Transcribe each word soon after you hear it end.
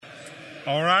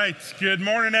All right. Good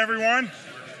morning, everyone.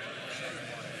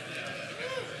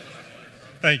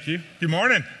 Thank you. Good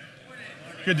morning.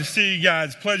 Good to see you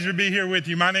guys. Pleasure to be here with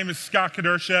you. My name is Scott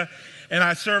Kadersha, and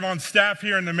I serve on staff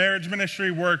here in the marriage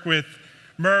ministry, work with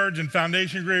Merge and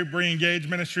Foundation Group, Re-Engage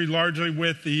Ministry, largely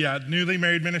with the newly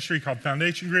married ministry called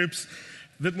Foundation Groups.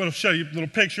 Show you a little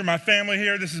picture of my family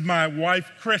here. This is my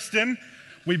wife, Kristen.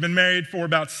 We've been married for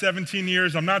about 17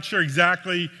 years. I'm not sure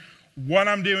exactly what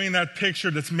I'm doing in that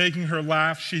picture that's making her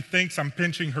laugh. She thinks I'm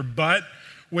pinching her butt,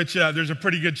 which there's a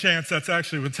pretty good chance that's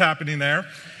actually what's happening there.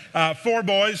 4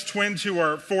 boys, twins who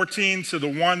are 14. So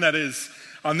the one that is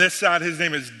on this side, his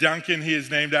name is Duncan. He is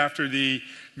named after the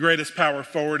greatest power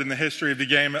forward in the history of the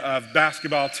game of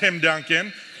basketball, Tim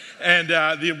Duncan. And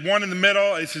the one in the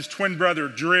middle is his twin brother,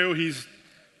 Drew. He's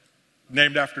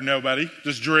named after nobody,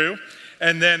 just Drew.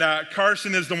 And then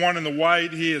Carson is the one in the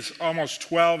white. He is almost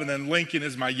 12. And then Lincoln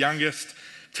is my youngest,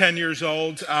 10 years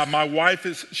old. My wife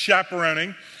is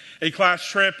chaperoning a class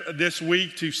trip this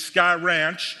week to Sky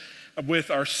Ranch with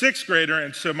our 6th grader.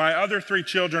 And so my other 3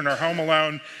 children are home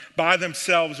alone by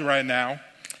themselves right now.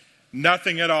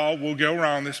 Nothing at all will go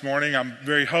wrong this morning. I'm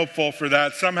very hopeful for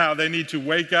that. Somehow they need to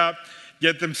wake up,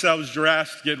 get themselves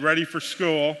dressed, get ready for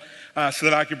school, so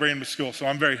that I can bring them to school. So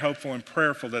I'm very hopeful and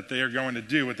prayerful that they are going to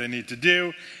do what they need to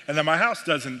do. And then my house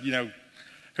doesn't,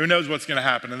 who knows what's going to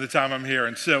happen in the time I'm here.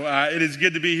 And so it is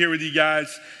good to be here with you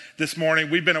guys this morning.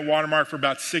 We've been at Watermark for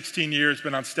about 16 years,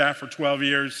 been on staff for 12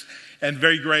 years, and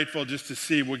very grateful just to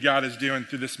see what God is doing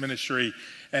through this ministry.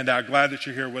 And glad that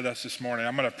you're here with us this morning.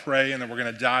 I'm going to pray, and then we're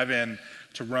going to dive in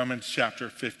to Romans chapter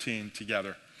 15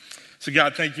 together. So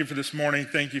God, thank you for this morning.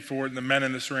 Thank you for the men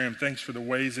in this room. Thanks for the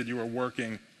ways that you are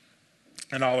working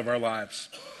in all of our lives.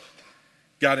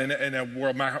 God, in a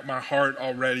world, my heart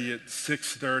already at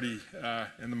 6:30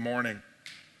 in the morning,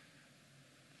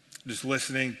 just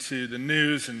listening to the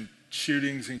news and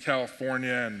shootings in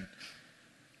California and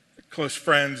close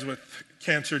friends with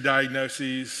cancer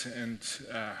diagnoses and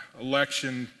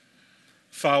election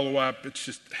follow-up. It's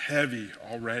just heavy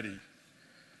already.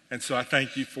 And so I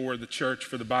thank you for the church,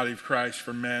 for the body of Christ,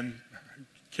 for men who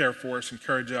care for us,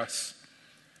 encourage us,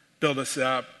 build us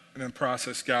up. And in the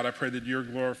process, God, I pray that you're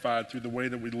glorified through the way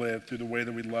that we live, through the way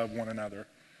that we love one another.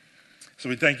 So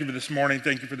we thank you for this morning.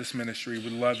 Thank you for this ministry. We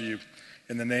love you.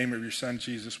 In the name of your son,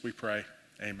 Jesus, we pray.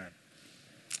 Amen.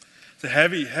 It's a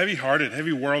heavy-hearted,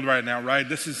 heavy world right now, right?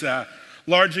 This is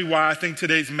largely why I think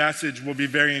today's message will be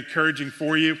very encouraging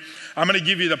for you. I'm going to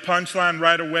give you the punchline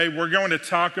right away. We're going to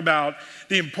talk about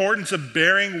the importance of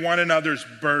bearing one another's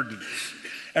burdens.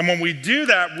 And when we do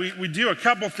that, we do a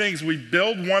couple things. We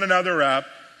build one another up.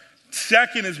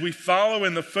 Second is we follow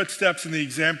in the footsteps and the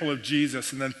example of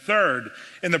Jesus. And then third,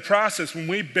 in the process, when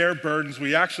we bear burdens,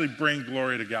 we actually bring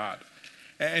glory to God.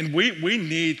 And we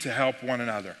need to help one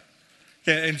another.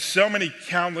 In so many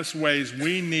countless ways,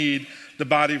 we need the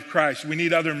body of Christ. We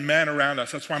need other men around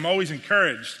us. That's why I'm always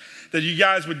encouraged that you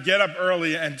guys would get up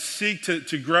early and seek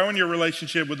to grow in your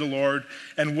relationship with the Lord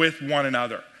and with one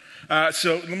another.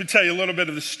 So let me tell you a little bit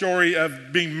of the story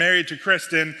of being married to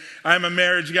Kristen. I'm a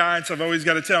marriage guy, and so I've always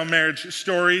got to tell marriage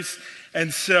stories.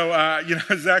 And so,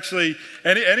 it's actually,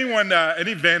 any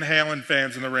Van Halen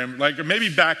fans in the room, like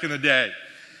maybe back in the day,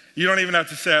 you don't even have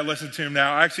to say I listened to him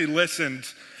now. I actually listened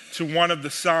to one of the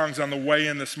songs on the way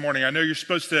in this morning. I know you're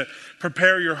supposed to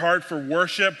prepare your heart for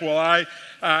worship. Well,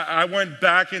 I went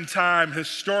back in time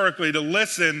historically to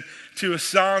listen to a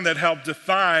song that helped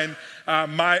define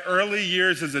my early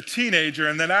years as a teenager.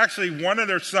 And then actually one of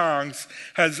their songs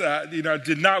has,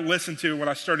 did not listen to when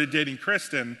I started dating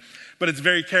Kristen, but it's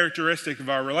very characteristic of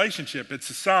our relationship. It's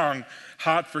a song,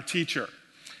 Hot for Teacher.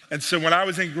 And so when I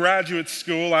was in graduate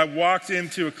school, I walked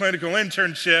into a clinical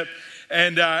internship,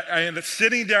 and I ended up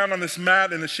sitting down on this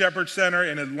mat in the Shepherd Center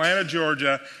in Atlanta,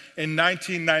 Georgia in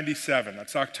 1997.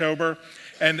 That's October.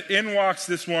 And in walks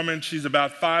this woman. She's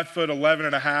about 5'11"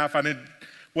 and a half. I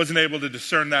wasn't able to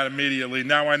discern that immediately.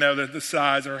 Now I know that the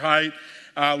size, her height,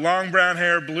 long brown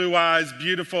hair, blue eyes,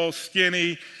 beautiful,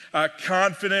 skinny,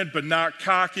 confident but not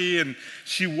cocky. And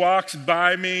she walks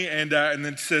by me and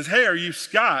then says, "Hey, are you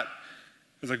Scott?"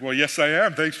 I was like, "Well, yes, I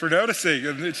am. Thanks for noticing."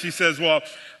 And then she says, "Well,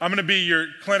 I'm going to be your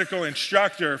clinical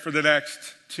instructor for the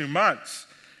next 2 months."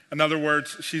 In other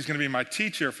words, she's going to be my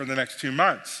teacher for the next 2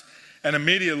 months. And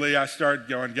immediately I start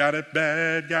going, got it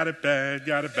bad, got it bad,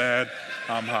 got it bad.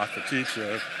 I'm hot for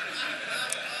teacher.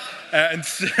 And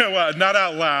so, not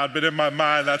out loud, but in my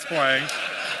mind, that's playing.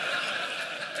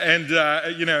 And,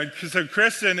 so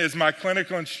Kristen is my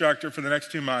clinical instructor for the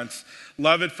next 2 months.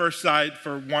 Love at first sight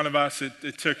for one of us.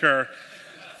 It took her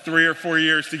 3 or 4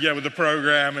 years to get with the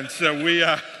program. And so we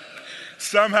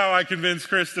somehow I convinced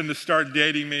Kristen to start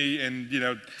dating me in,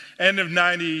 end of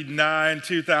 99,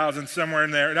 2000, somewhere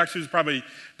in there. It actually was probably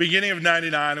beginning of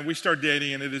 99, and we started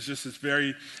dating, and it is just this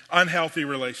very unhealthy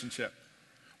relationship.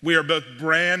 We are both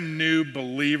brand new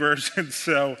believers, and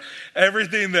so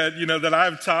everything that, that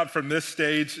I've taught from this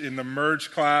stage in the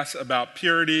Merge class about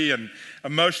purity and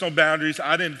emotional boundaries,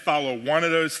 I didn't follow one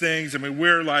of those things. I mean,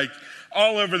 we're like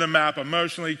all over the map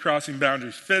emotionally, crossing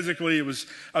boundaries physically. It was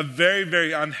a very,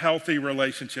 very unhealthy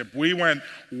relationship. We went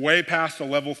way past a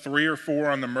level 3 or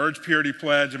 4 on the Merge Purity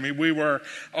Pledge. I mean, we were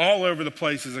all over the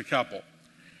place as a couple.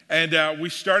 And we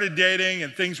started dating,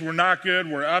 and things were not good.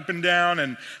 We're up and down,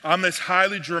 and I'm this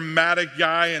highly dramatic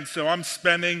guy, and so I'm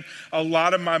spending a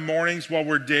lot of my mornings while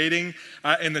we're dating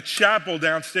in the chapel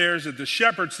downstairs at the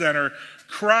Shepherd Center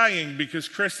crying because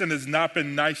Kristen has not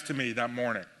been nice to me that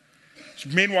morning.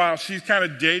 Meanwhile, she's kind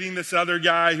of dating this other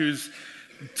guy who's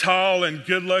tall and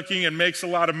good-looking and makes a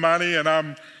lot of money, and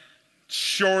I'm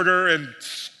shorter and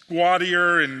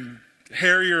squattier and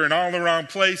hairier in all the wrong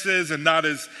places and not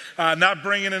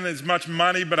bringing in as much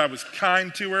money, but I was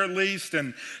kind to her at least.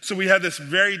 And so we had this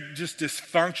very just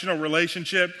dysfunctional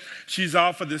relationship. She's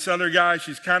off with this other guy.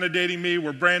 She's kind of dating me.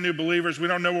 We're brand new believers. We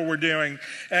don't know what we're doing.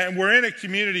 And we're in a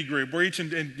community group. We're each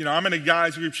I'm in a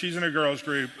guy's group. She's in a girl's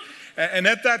group. And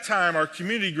at that time, our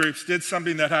community groups did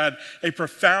something that had a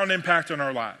profound impact on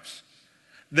our lives.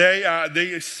 They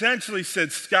essentially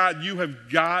said, Scott, you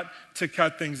have got to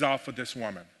cut things off with this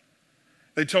woman.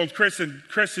 They told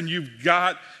Kristen, you've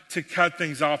got to cut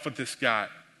things off with this guy.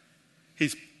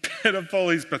 He's pitiful.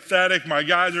 He's pathetic. My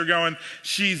guys are going,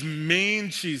 she's mean.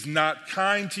 She's not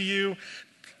kind to you.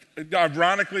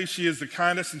 Ironically, she is the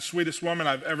kindest and sweetest woman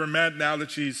I've ever met now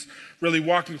that she's really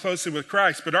walking closely with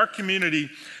Christ. But our community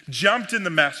jumped in the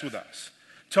mess with us.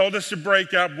 Told us to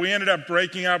break up. We ended up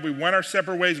breaking up. We went our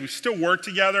separate ways. We still worked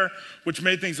together, which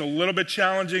made things a little bit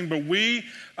challenging. But we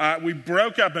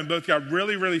broke up and both got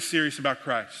really, really serious about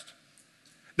Christ.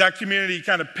 That community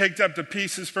kind of picked up the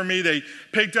pieces for me. They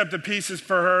picked up the pieces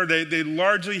for her. They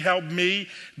largely helped me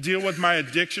deal with my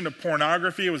addiction to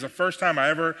pornography. It was the first time I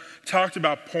ever talked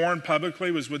about porn publicly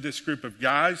was with this group of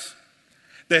guys.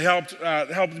 They helped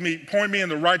me, point me in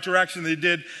the right direction. They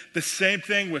did the same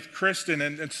thing with Kristen.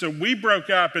 And so we broke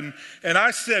up. And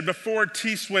I said, before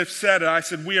T Swift said it, I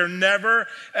said, we are never,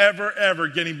 ever, ever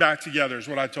getting back together is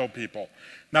what I told people.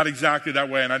 Not exactly that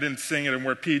way. And I didn't sing it and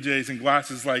wear PJs and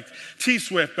glasses like T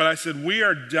Swift. But I said, we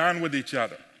are done with each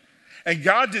other. And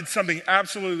God did something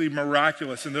absolutely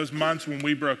miraculous in those months when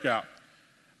we broke up.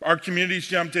 Our communities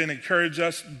jumped in, encouraged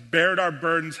us, bared our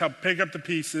burdens, helped pick up the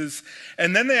pieces.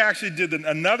 And then they actually did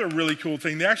another really cool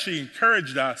thing. They actually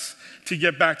encouraged us to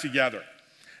get back together.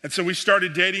 And so we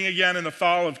started dating again in the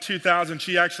fall of 2000.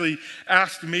 She actually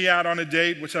asked me out on a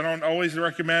date, which I don't always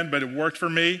recommend, but it worked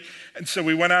for me. And so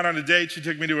we went out on a date. She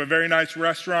took me to a very nice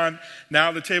restaurant.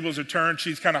 Now the tables are turned.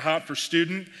 She's kind of hot for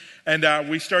student. And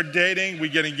we start dating. We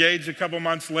get engaged a couple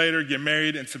months later, get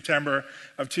married in September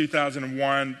of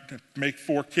 2001, make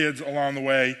 4 kids along the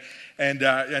way, and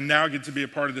now get to be a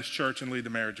part of this church and lead the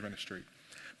marriage ministry.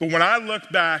 But when I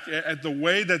look back at the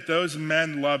way that those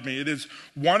men love me, it is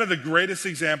one of the greatest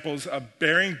examples of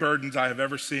bearing burdens I have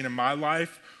ever seen in my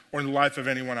life or in the life of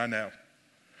anyone I know.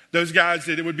 Those guys,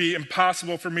 it would be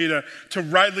impossible for me to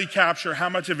rightly capture how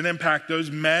much of an impact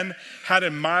those men had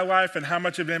in my life and how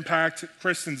much of an impact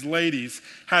Kristen's ladies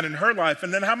had in her life,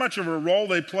 and then how much of a role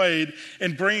they played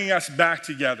in bringing us back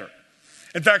together.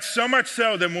 In fact, so much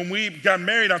so that when we got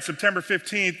married on September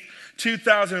 15th,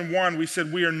 2001, we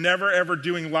said we are never, ever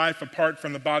doing life apart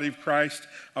from the body of Christ,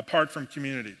 apart from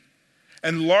community.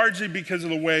 And largely because of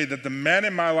the way that the men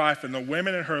in my life and the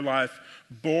women in her life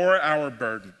bore our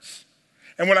burdens.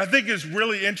 And what I think is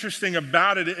really interesting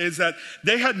about it is that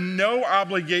they had no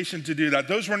obligation to do that.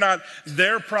 Those were not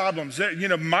their problems.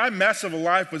 My mess of a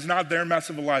life was not their mess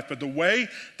of a life. But the way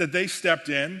that they stepped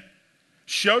in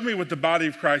showed me what the body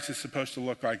of Christ is supposed to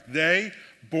look like. They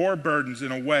bore burdens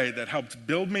in a way that helped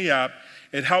build me up.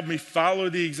 It helped me follow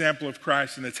the example of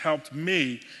Christ, and it's helped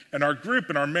me and our group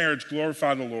and our marriage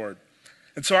glorify the Lord.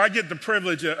 And so I get the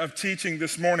privilege of teaching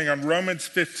this morning on Romans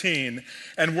 15,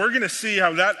 and we're going to see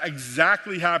how that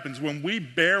exactly happens when we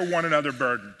bear one another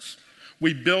burdens.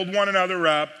 We build one another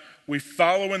up, we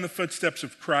follow in the footsteps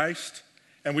of Christ,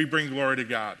 and we bring glory to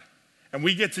God. And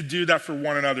we get to do that for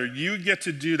one another. You get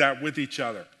to do that with each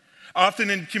other. Often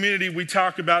in community, we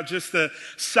talk about just the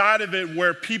side of it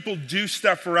where people do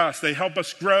stuff for us. They help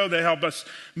us grow. They help us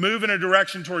move in a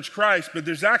direction towards Christ. But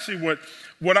there's actually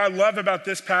what I love about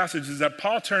this passage is that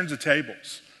Paul turns the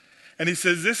tables. And he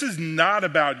says, this is not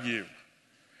about you.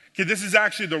 Okay, this is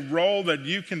actually the role that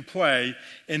you can play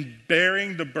in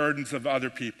bearing the burdens of other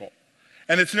people.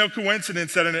 And it's no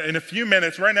coincidence that in a few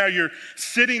minutes, right now you're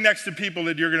sitting next to people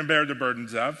that you're going to bear the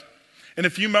burdens of. In a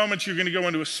few moments, you're going to go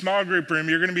into a small group room.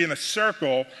 You're going to be in a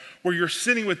circle where you're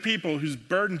sitting with people whose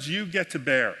burdens you get to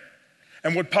bear.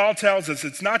 And what Paul tells us,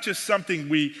 it's not just something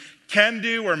we can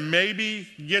do or maybe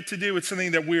get to do. It's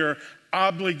something that we are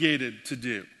obligated to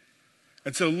do.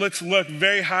 And so let's look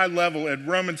very high level at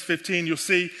Romans 15. You'll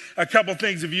see a couple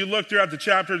things. If you look throughout the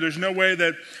chapter, there's no way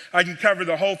that I can cover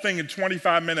the whole thing in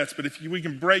 25 minutes. But if we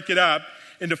can break it up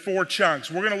into 4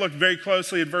 chunks, we're going to look very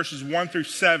closely at verses 1 through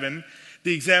 7,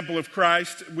 the example of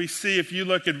Christ. We see, if you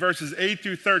look at verses 8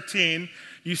 through 13,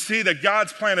 you see that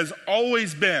God's plan has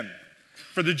always been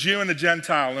for the Jew and the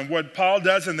Gentile. And what Paul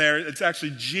does in there, it's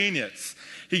actually genius.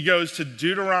 He goes to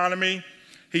Deuteronomy.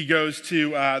 He goes to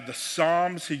the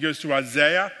Psalms. He goes to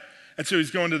Isaiah. And so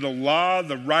he's going to the law,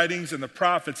 the writings, and the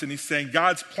prophets. And he's saying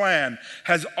God's plan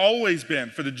has always been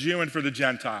for the Jew and for the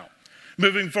Gentile.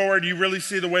 Moving forward, you really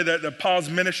see the way that Paul's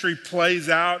ministry plays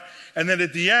out. And then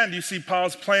at the end, you see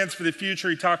Paul's plans for the future.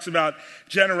 He talks about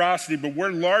generosity. But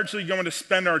we're largely going to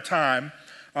spend our time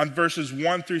on verses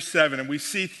 1 through 7. And we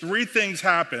see 3 things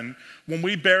happen when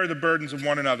we bear the burdens of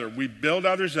one another. We build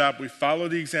others up, we follow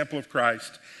the example of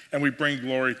Christ, and we bring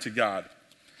glory to God.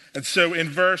 And so in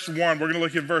verse 1, we're going to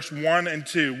look at verse 1 and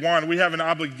 2. 1, we have an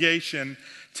obligation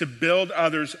to build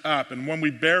others up. And when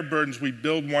we bear burdens, we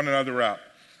build one another up.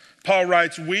 Paul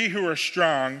writes, we who are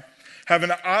strong have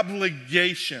an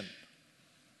obligation.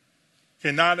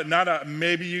 Okay, not a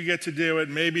maybe you get to do it,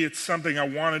 maybe it's something I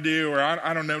want to do, or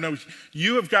I don't know. No,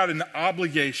 you have got an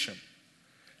obligation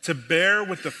to bear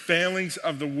with the failings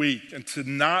of the weak and to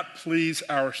not please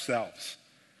ourselves.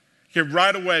 Okay,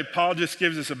 right away, Paul just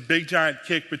gives us a big giant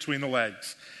kick between the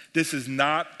legs. This is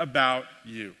not about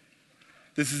you.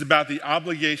 This is about the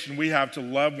obligation we have to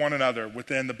love one another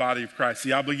within the body of Christ.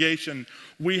 The obligation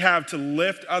we have to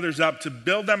lift others up, to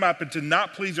build them up, and to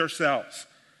not please ourselves.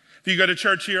 If you go to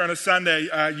church here on a Sunday,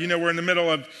 we're in the middle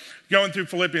of going through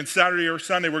Philippians. Saturday or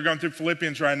Sunday, we're going through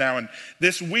Philippians right now. And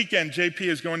this weekend, JP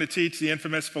is going to teach the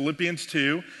infamous Philippians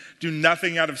 2. Do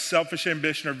nothing out of selfish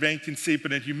ambition or vain conceit,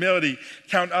 but in humility,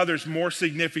 count others more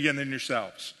significant than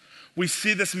yourselves. We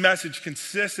see this message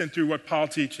consistent through what Paul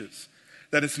teaches,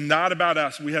 that it's not about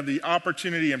us. We have the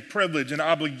opportunity and privilege and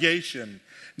obligation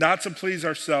not to please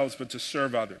ourselves, but to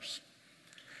serve others.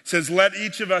 It says, let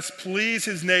each of us please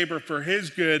his neighbor for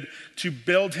his good, to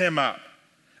build him up.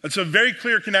 It's a very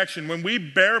clear connection. When we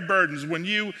bear burdens, when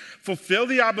you fulfill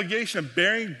the obligation of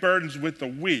bearing burdens with the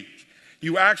weak,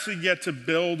 you actually get to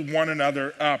build one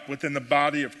another up within the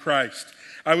body of Christ.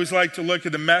 I always like to look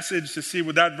at the Message to see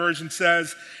what that version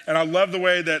says, and I love the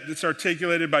way that it's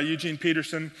articulated by Eugene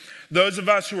Peterson. Those of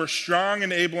us who are strong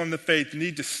and able in the faith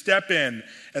need to step in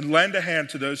and lend a hand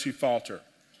to those who falter.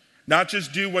 Not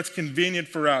just do what's convenient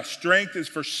for us. Strength is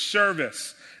for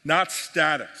service, not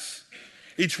status.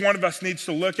 Each one of us needs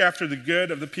to look after the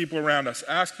good of the people around us,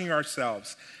 asking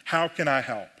ourselves, how can I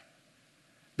help?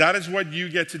 That is what you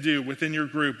get to do within your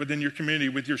group, within your community,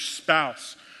 with your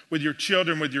spouse, with your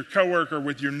children, with your coworker,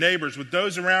 with your neighbors, with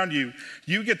those around you.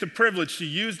 You get the privilege to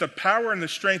use the power and the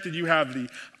strength that you have, the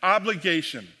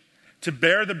obligation to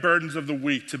bear the burdens of the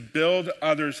weak, to build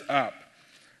others up.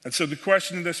 And so the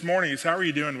question this morning is, how are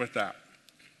you doing with that?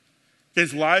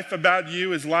 Is life about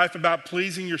you? Is life about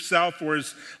pleasing yourself? Or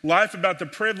is life about the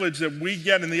privilege that we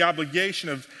get and the obligation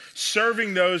of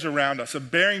serving those around us, of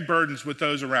bearing burdens with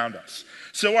those around us?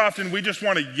 So often we just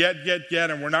want to get,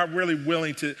 and we're not really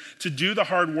willing to do the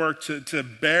hard work to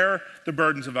bear the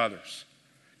burdens of others.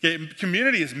 Okay,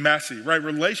 community is messy, right?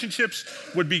 Relationships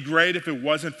would be great if it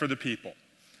wasn't for the people.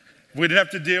 We didn't have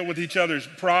to deal with each other's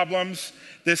problems.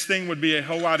 This thing would be a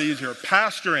whole lot easier.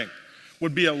 Pastoring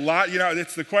would be a lot,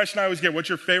 it's the question I always get. What's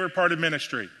your favorite part of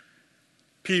ministry?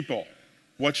 People.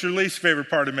 What's your least favorite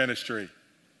part of ministry?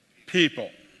 People.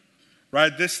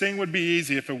 Right? This thing would be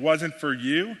easy if it wasn't for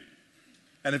you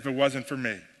and if it wasn't for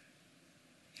me.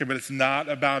 Okay, but it's not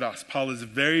about us. Paul is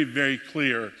very, very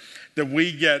clear that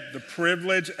we get the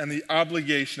privilege and the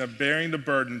obligation of bearing the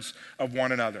burdens of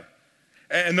one another.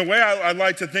 And the way I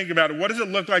like to think about it, what does it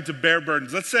look like to bear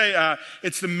burdens? Let's say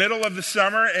it's the middle of the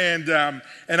summer and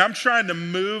I'm trying to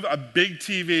move a big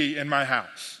TV in my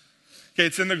house. Okay,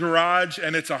 it's in the garage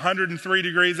and it's 103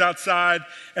 degrees outside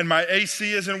and my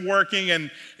AC isn't working. And,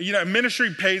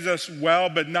 ministry pays us well,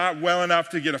 but not well enough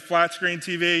to get a flat screen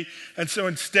TV. And so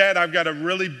instead, I've got a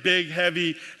really big,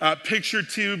 heavy picture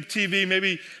tube TV,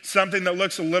 maybe something that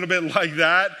looks a little bit like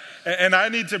that. And I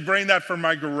need to bring that from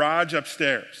my garage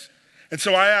upstairs. And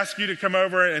so I ask you to come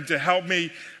over and to help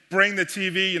me bring the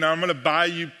TV, I'm going to buy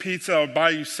you pizza or buy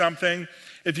you something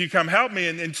if you come help me.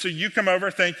 And so you come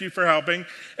over, thank you for helping.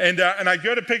 And I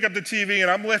go to pick up the TV and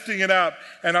I'm lifting it up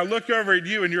and I look over at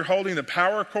you and you're holding the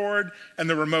power cord and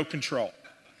the remote control.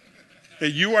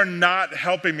 That you are not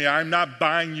helping me. I'm not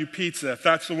buying you pizza if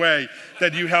that's the way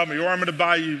that you help me. Or I'm going to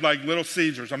buy you like Little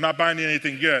Caesars. I'm not buying you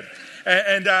anything good.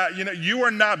 And you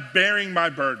are not bearing my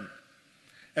burden.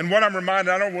 And what I'm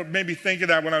reminded, I don't know what made me think of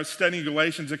that when I was studying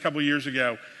Galatians a couple years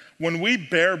ago. When we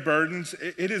bear burdens,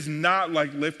 it is not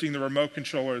like lifting the remote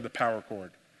control or the power cord.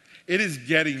 It is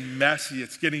getting messy.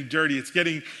 It's getting dirty. It's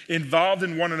getting involved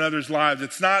in one another's lives.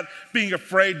 It's not being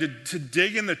afraid to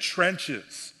dig in the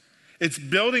trenches. It's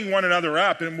building one another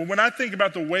up. And when I think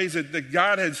about the ways that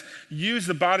God has used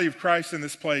the body of Christ in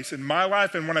this place, in my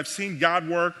life, and when I've seen God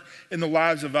work in the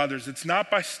lives of others, it's not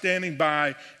by standing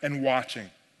by and watching.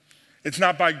 It's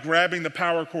not by grabbing the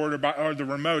power cord or the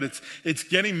remote. It's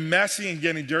getting messy and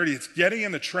getting dirty. It's getting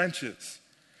in the trenches.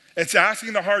 It's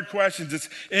asking the hard questions. It's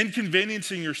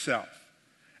inconveniencing yourself.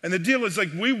 And the deal is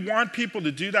we want people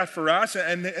to do that for us,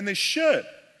 and they should.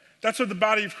 That's what the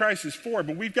body of Christ is for.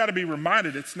 But we've got to be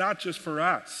reminded it's not just for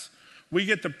us. We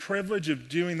get the privilege of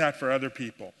doing that for other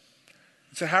people.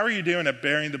 So how are you doing at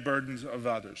bearing the burdens of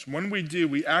others? When we do,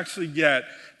 we actually get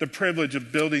the privilege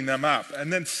of building them up.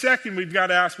 And then second, we've got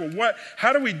to ask,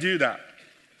 how do we do that?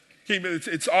 Okay,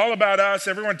 it's all about us.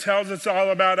 Everyone tells us it's all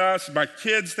about us. My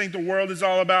kids think the world is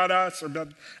all about us, or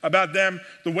about them.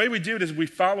 The way we do it is we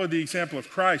follow the example of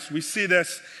Christ. We see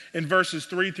this in verses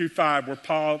 3-5, where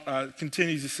Paul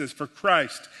continues, he says, "For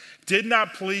Christ did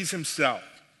not please himself,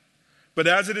 but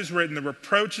as it is written, the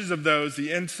reproaches of those,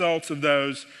 the insults of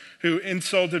those who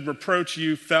insulted, reproach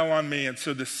you, fell on me." And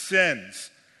so the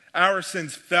sins, our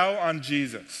sins, fell on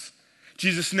Jesus.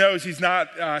 Jesus knows he's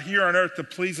not here on earth to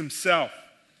please himself.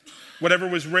 Whatever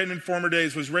was written in former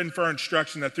days was written for our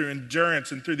instruction, that through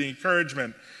endurance and through the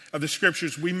encouragement of the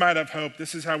scriptures, we might have hope.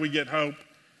 This is how we get hope.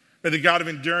 May the God of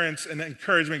endurance and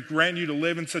encouragement grant you to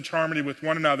live in such harmony with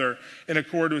one another in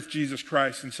accord with Jesus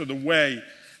Christ. And so the way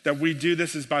that we do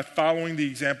this is by following the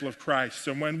example of Christ.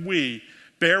 So when we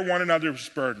bear one another's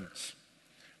burdens,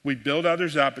 we build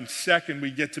others up, and second,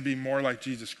 we get to be more like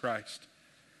Jesus Christ.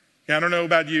 I don't know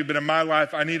about you, but in my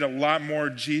life, I need a lot more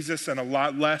Jesus and a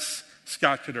lot less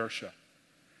Scott Kadersha.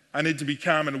 I need to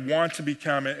become and want to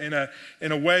become in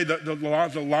a way that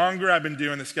the longer I've been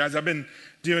doing this, guys, I've been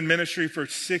doing ministry for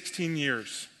 16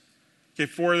 years. Okay,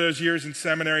 4 of those years in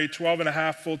seminary, 12 and a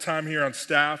half full-time here on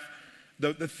staff.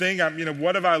 The thing,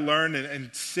 what have I learned in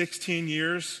 16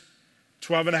 years,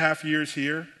 12 and a half years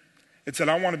here? It's that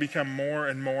I want to become more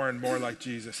and more and more like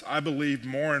Jesus. I believe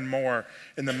more and more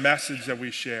in the message that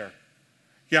we share.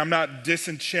 Yeah, I'm not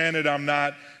disenchanted. I'm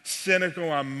not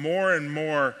cynical. I'm more and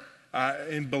more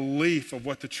in belief of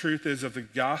what the truth is of the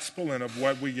gospel and of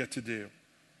what we get to do.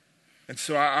 And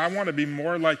so I want to be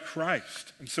more like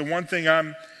Christ. And so one thing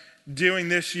I'm doing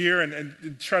this year,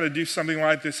 and try to do something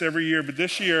like this every year, but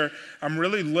this year I'm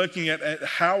really looking at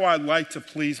how I like to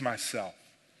please myself.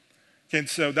 Okay, and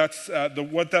so that's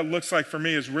what that looks like for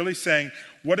me is really saying,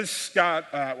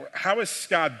 how is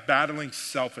Scott battling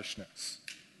selfishness?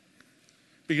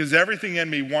 Because everything in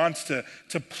me wants to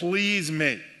please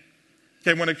me.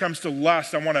 Okay, when it comes to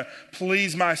lust, I want to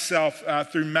please myself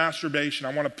through masturbation.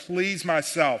 I want to please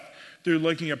myself through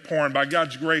looking at porn. By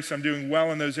God's grace, I'm doing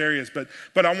well in those areas.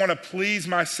 But I want to please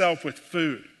myself with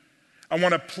food. I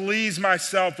want to please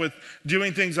myself with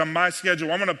doing things on my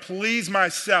schedule. I want to please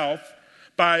myself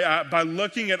by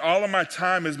looking at all of my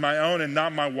time as my own and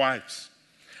not my wife's.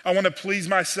 I want to please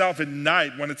myself at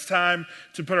night when it's time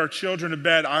to put our children to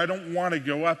bed. I don't want to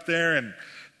go up there and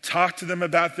talk to them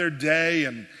about their day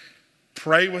and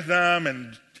pray with them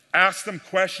and ask them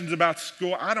questions about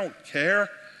school. I don't care.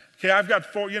 Okay, I've got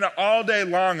all day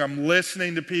long I'm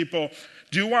listening to people.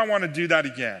 Do I want to do that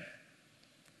again?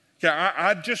 Okay,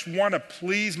 I just want to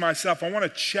please myself. I want to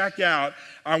check out.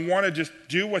 I want to just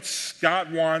do what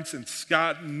Scott wants and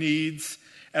Scott needs,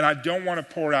 and I don't want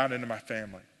to pour out into my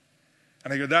family.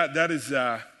 And I go, that is,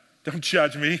 don't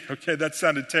judge me, okay? That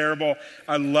sounded terrible.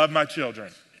 I love my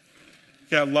children.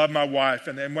 Okay, I love my wife.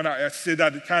 And when I see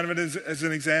that kind of as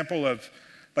an example of,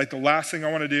 like, the last thing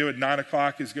I want to do at 9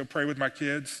 o'clock is go pray with my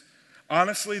kids.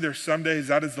 Honestly, there's some days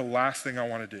that is the last thing I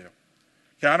want to do.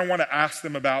 Okay, I don't want to ask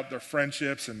them about their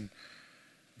friendships and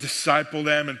disciple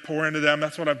them and pour into them.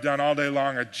 That's what I've done all day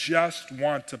long. I just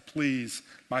want to please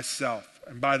myself.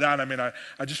 And by that, I mean,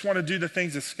 I just want to do the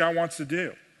things that Scott wants to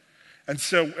do. And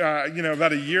so,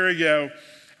 about a year ago,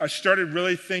 I started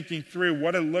really thinking through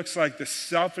what it looks like, the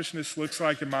selfishness looks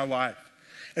like in my life.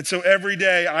 And so every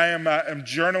day I am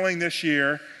journaling this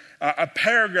year, a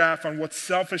paragraph on what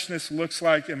selfishness looks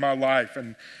like in my life.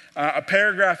 And a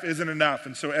paragraph isn't enough.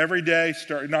 And so every day,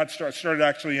 started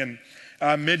actually in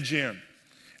mid-June.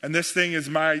 And this thing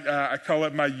is I call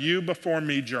it my You Before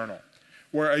Me journal,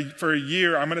 where for a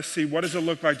year, I'm going to see what does it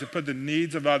look like to put the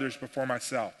needs of others before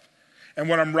myself. And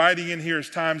what I'm writing in here is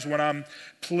times when I'm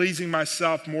pleasing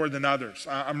myself more than others.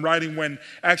 I'm writing when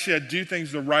actually I do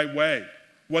things the right way,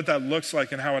 what that looks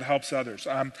like and how it helps others.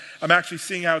 I'm actually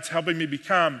seeing how it's helping me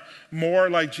become more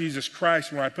like Jesus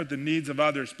Christ when I put the needs of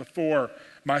others before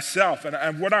myself.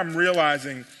 And what I'm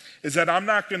realizing is that I'm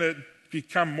not going to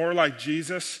become more like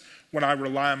Jesus when I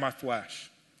rely on my flesh.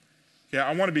 Yeah,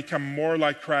 I want to become more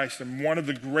like Christ. And one of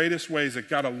the greatest ways that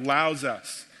God allows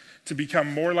us to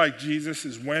become more like Jesus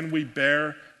is when we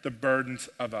bear the burdens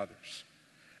of others.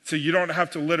 So you don't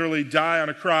have to literally die on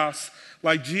a cross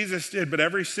like Jesus did, but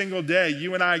every single day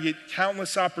you and I get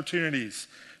countless opportunities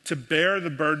to bear the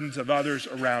burdens of others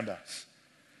around us,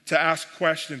 to ask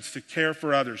questions, to care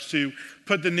for others, to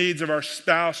put the needs of our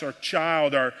spouse, our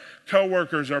child, our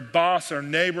coworkers, our boss, our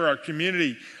neighbor, our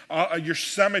community, your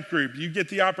summit group. You get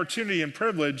the opportunity and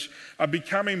privilege of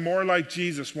becoming more like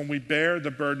Jesus when we bear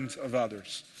the burdens of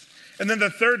others. And then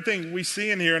the third thing we see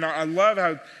in here, and I love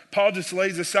how Paul just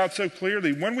lays this out so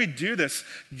clearly. When we do this,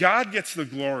 God gets the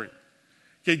glory.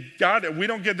 Okay, God, we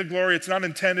don't get the glory. It's not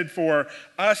intended for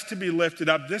us to be lifted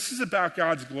up. This is about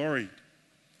God's glory.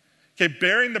 Okay,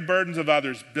 bearing the burdens of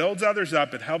others builds others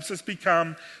up. It helps us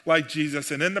become like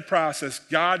Jesus. And in the process,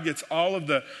 God gets all of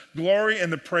the glory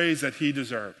and the praise that he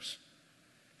deserves.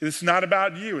 It's not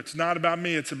about you. It's not about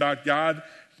me. It's about God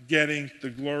getting the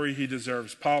glory he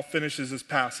deserves. Paul finishes this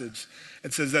passage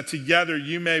and says that together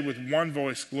you may with one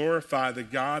voice glorify the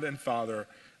God and Father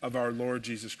of our Lord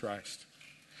Jesus Christ.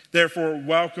 Therefore,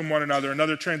 welcome one another.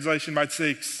 Another translation might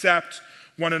say, accept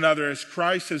one another as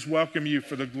Christ has welcomed you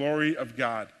for the glory of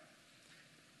God.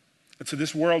 And so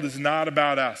this world is not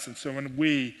about us. And so when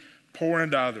we pour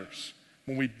into others,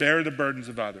 when we bear the burdens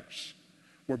of others,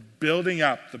 we're building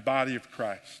up the body of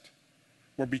Christ.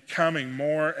 We're becoming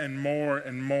more and more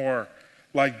and more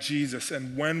like Jesus.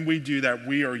 And when we do that,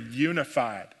 we are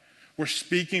unified. We're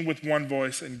speaking with one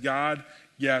voice, and God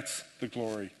gets the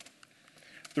glory.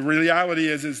 The reality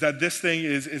is that this thing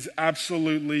is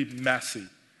absolutely messy.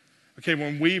 Okay,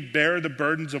 when we bear the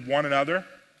burdens of one another,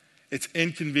 it's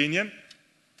inconvenient.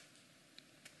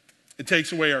 It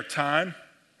takes away our time.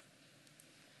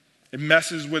 It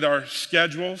messes with our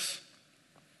schedules.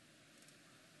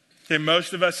 Okay,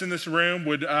 most of us in this room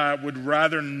would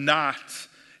rather not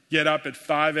get up at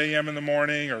 5 a.m. in the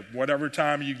morning or whatever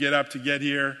time you get up to get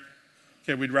here.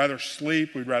 Okay, we'd rather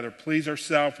sleep. We'd rather please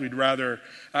ourselves. We'd rather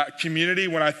community.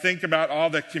 When I think about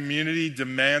all that community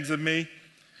demands of me,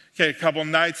 okay, a couple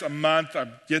nights a month, I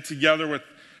get together with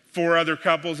 4 other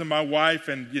couples and my wife,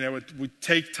 and we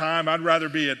take time. I'd rather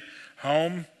be at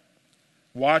home,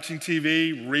 watching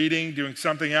TV, reading, doing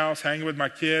something else, hanging with my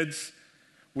kids.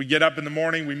 We get up in the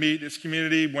morning, we meet this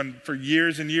community. When for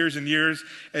years and years and years,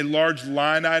 a large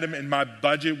line item in my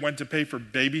budget went to pay for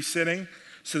babysitting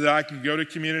so that I can go to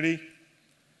community.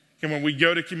 And when we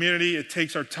go to community, it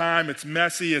takes our time. It's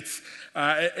messy. We're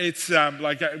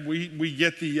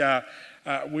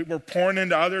pouring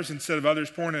into others instead of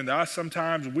others pouring into us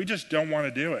sometimes. We just don't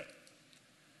want to do it.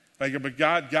 But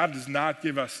God does not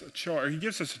give us a choice. He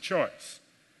gives us a choice.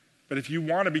 But if you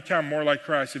want to become more like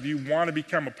Christ, if you want to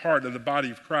become a part of the body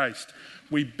of Christ,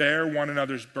 we bear one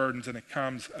another's burdens, and it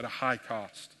comes at a high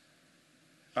cost.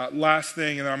 Last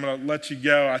thing, and I'm going to let you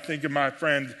go. I think of my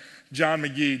friend John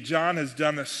McGee. John has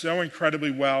done this so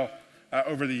incredibly well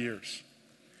over the years.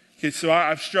 Okay, so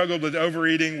I've struggled with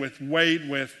overeating, with weight,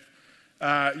 with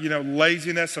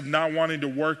laziness of not wanting to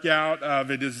work out, of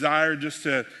a desire just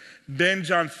to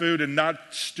binge on food and not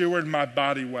steward my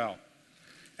body well.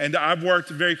 And I've worked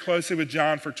very closely with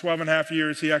John for 12 and a half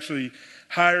years. He actually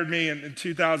hired me in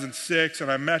 2006,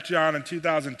 and I met John in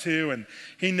 2002, and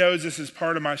he knows this is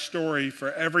part of my story.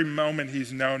 For every moment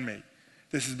he's known me,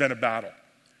 this has been a battle.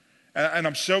 And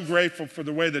I'm so grateful for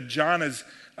the way that John is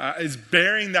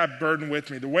bearing that burden with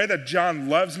me. The way that John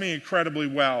loves me incredibly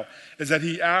well is that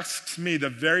he asks me the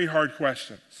very hard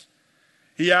questions.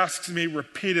 He asks me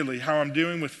repeatedly how I'm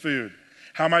doing with food.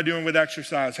 How am I doing with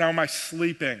exercise? How am I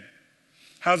sleeping?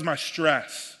 How's my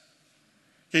stress?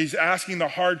 He's asking the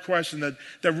hard question that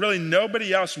really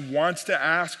nobody else wants to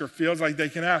ask or feels like they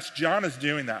can ask. John is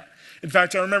doing that. In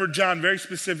fact, I remember John very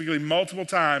specifically multiple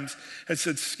times has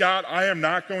said, Scott, I am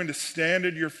not going to stand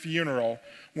at your funeral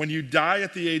when you die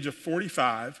at the age of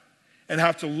 45 and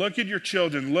have to look at your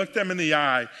children, look them in the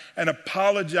eye, and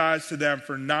apologize to them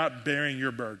for not bearing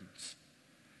your burdens.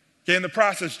 Okay, in the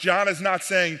process, John is not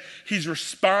saying he's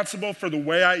responsible for the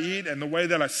way I eat and the way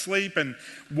that I sleep and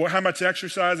how much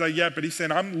exercise I get, but he's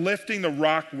saying, I'm lifting the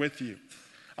rock with you.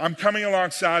 I'm coming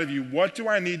alongside of you. What do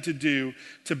I need to do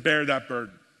to bear that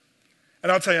burden?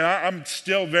 And I'll tell you, I'm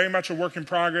still very much a work in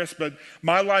progress, but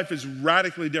my life is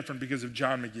radically different because of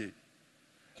John McGee.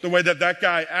 The way that that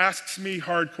guy asks me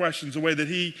hard questions, the way that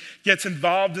he gets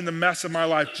involved in the mess of my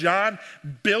life. John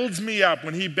builds me up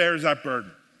when he bears that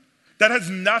burden. That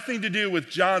has nothing to do with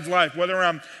John's life, whether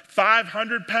I'm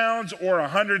 500 pounds or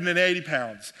 180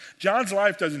 pounds. John's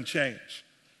life doesn't change.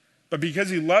 But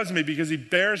because he loves me, because he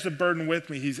bears the burden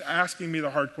with me, he's asking me the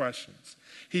hard questions.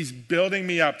 He's building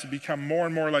me up to become more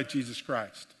and more like Jesus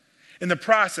Christ. In the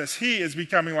process, he is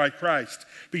becoming like Christ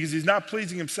because he's not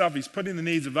pleasing himself. He's putting the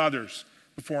needs of others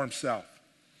before himself.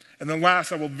 And then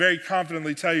last, I will very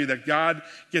confidently tell you that God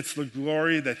gets the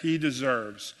glory that he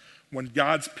deserves when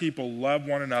God's people love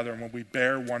one another and when we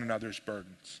bear one another's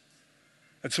burdens.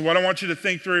 And so what I want you to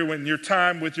think through in your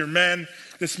time with your men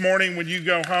this morning, when you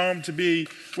go home to be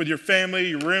with your family,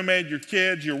 your roommate, your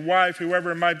kids, your wife,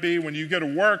 whoever it might be, when you go to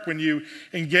work, when you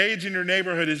engage in your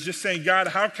neighborhood, is just saying, God,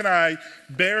 how can I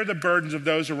bear the burdens of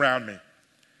those around me?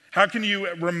 How can you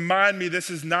remind me this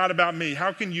is not about me?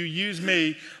 How can you use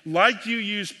me like you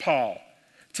used Paul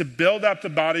to build up the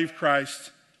body of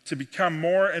Christ, to become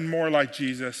more and more like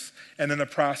Jesus, and in the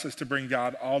process to bring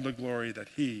God all the glory that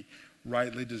he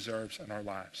rightly deserves in our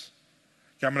lives?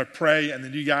 Okay, I'm going to pray, and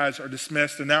then you guys are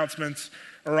dismissed. Announcements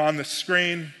are on the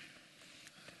screen.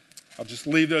 I'll just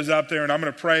leave those up there, and I'm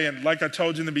going to pray. And like I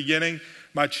told you in the beginning,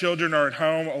 my children are at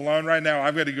home alone right now.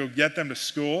 I've got to go get them to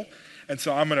school. And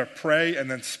so I'm going to pray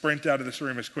and then sprint out of this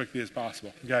room as quickly as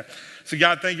possible. Okay. So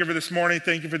God, thank you for this morning.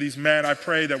 Thank you for these men. I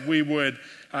pray that we would,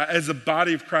 as a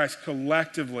body of Christ,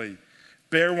 collectively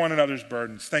bear one another's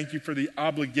burdens. Thank you for the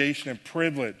obligation and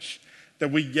privilege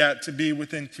that we get to be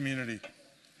within community.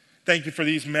 Thank you for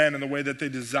these men and the way that they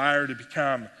desire to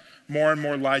become more and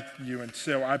more like you. And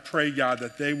so I pray, God,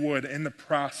 that they would, in the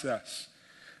process,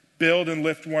 build and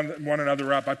lift one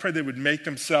another up. I pray they would make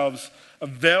themselves,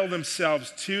 avail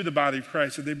themselves to the body of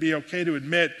Christ, that they'd be okay to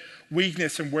admit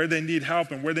weakness and where they need help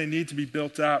and where they need to be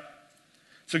built up.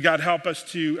 So God, help us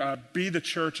to be the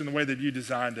church in the way that you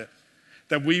designed it,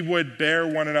 that we would bear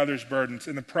one another's burdens.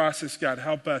 In the process, God,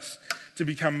 help us to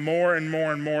become more and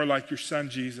more and more like your son,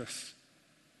 Jesus.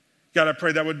 God, I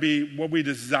pray that would be what we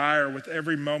desire with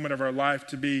every moment of our life,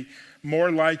 to be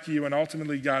more like you, and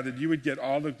ultimately, God, that you would get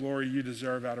all the glory you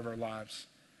deserve out of our lives.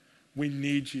 We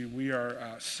need you. We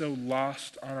are so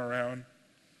lost on our own.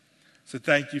 So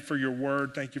thank you for your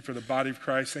word. Thank you for the body of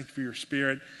Christ. Thank you for your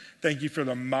spirit. Thank you for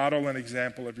the model and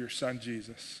example of your son,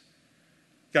 Jesus.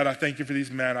 God, I thank you for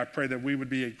these men. I pray that we would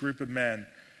be a group of men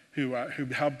who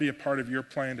help be a part of your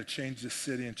plan to change this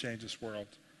city and change this world.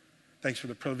 Thanks for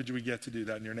the privilege we get to do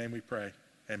that. In your name we pray.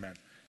 Amen.